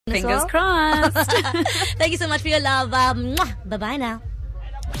as Fingers well. crossed. Thank you so much for your love. Bye-bye now.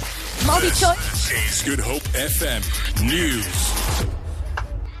 Multi-choice. Is Good Hope FM News.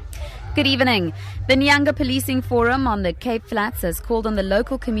 Good evening. The Nyanga Policing Forum on the Cape Flats has called on the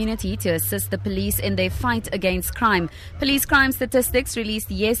local community to assist the police in their fight against crime. Police crime statistics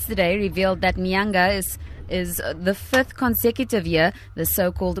released yesterday revealed that Nyanga is the fifth consecutive year the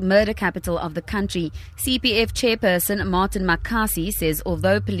so-called murder capital of the country. CPF chairperson Martin Makasi says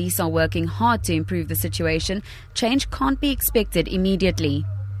although police are working hard to improve the situation, change can't be expected immediately.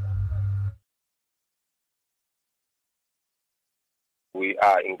 We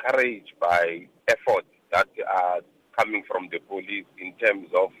are encouraged by efforts that are coming from the police in terms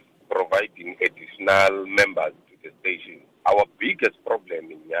of providing additional members to the station. Our biggest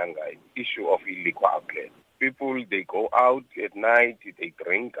problem in Nyanga is the issue of illegal outlets. People, they go out at night, they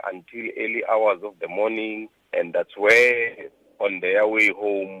drink until early hours of the morning, and that's where on their way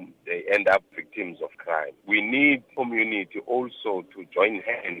home they end up victims of crime. We need community also to join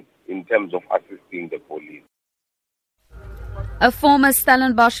hands in terms of assisting the police. A former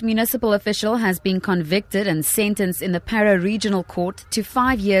Stellenbosch municipal official has been convicted and sentenced in the Para Regional Court to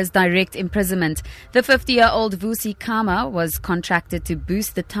 5 years direct imprisonment. The 50-year-old Vusi Kama was contracted to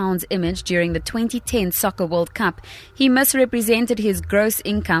boost the town's image during the 2010 Soccer World Cup. He misrepresented his gross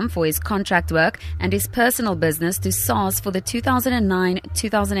income for his contract work and his personal business to SARS for the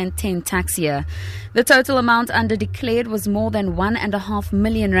 2009-2010 tax year. The total amount underdeclared was more than 1.5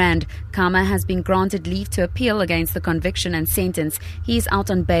 million rand. Kama has been granted leave to appeal against the conviction and sentence. He is out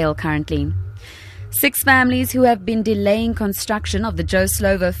on bail currently. 6 families who have been delaying construction of the Joe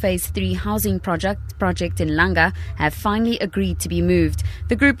Slovo Phase 3 housing project in Nyanga have finally agreed to be moved.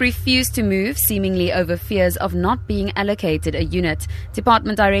 The group refused to move, seemingly over fears of not being allocated a unit.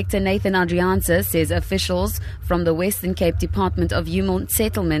 Department Director Nathan Adrianse says officials from the Western Cape Department of Human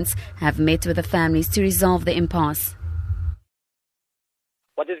Settlements have met with the families to resolve the impasse.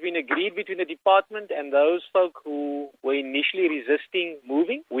 What has been agreed between the department and those folk who were initially resisting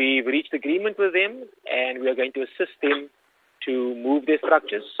moving, we've reached agreement with them and we are going to assist them to move their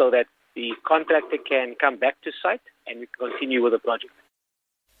structures so that the contractor can come back to site and we can continue with the project.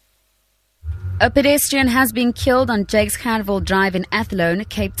 A pedestrian has been killed on Jakes Gerwel Drive in Athlone.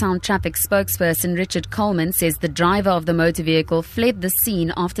 Cape Town traffic spokesperson Richard Coleman says the driver of the motor vehicle fled the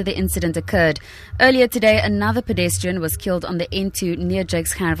scene after the incident occurred. Earlier today, another pedestrian was killed on the N2 near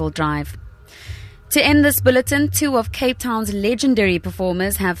Jakes Gerwel Drive. To end this bulletin, 2 of Cape Town's legendary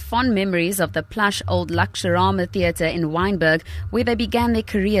performers have fond memories of the plush old Lakshmarama Theatre in Wynberg, where they began their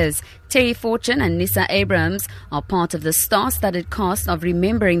careers. Terry Fortune and Nissa Abrahams are part of the star-studded cast of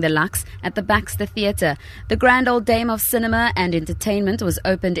Remembering the Lux at the Baxter Theatre. The grand old dame of cinema and entertainment was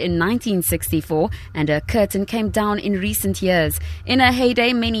opened in 1964 and her curtain came down in recent years. In her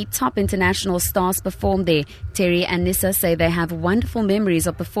heyday, many top international stars performed there. Terry and Nissa say they have wonderful memories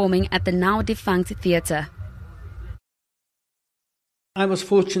of performing at the now-defunct theatre. I was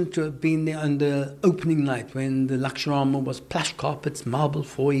fortunate to have been there on the opening night when the Lakshmarama was plush carpets, marble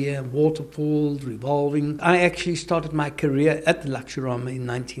foyer, waterfalls, revolving. I actually started my career at the Lakshmarama in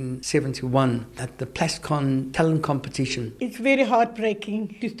 1971 at the Plascon talent competition. It's very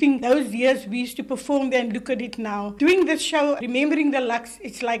heartbreaking to think those years we used to perform there and look at it now. Doing this show, Remembering the Lux,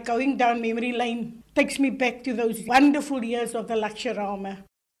 it's like going down memory lane. Takes me back to those wonderful years of the Lakshmarama.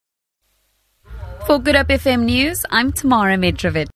 For Good Hope FM News, I'm Tamara Mitrovic.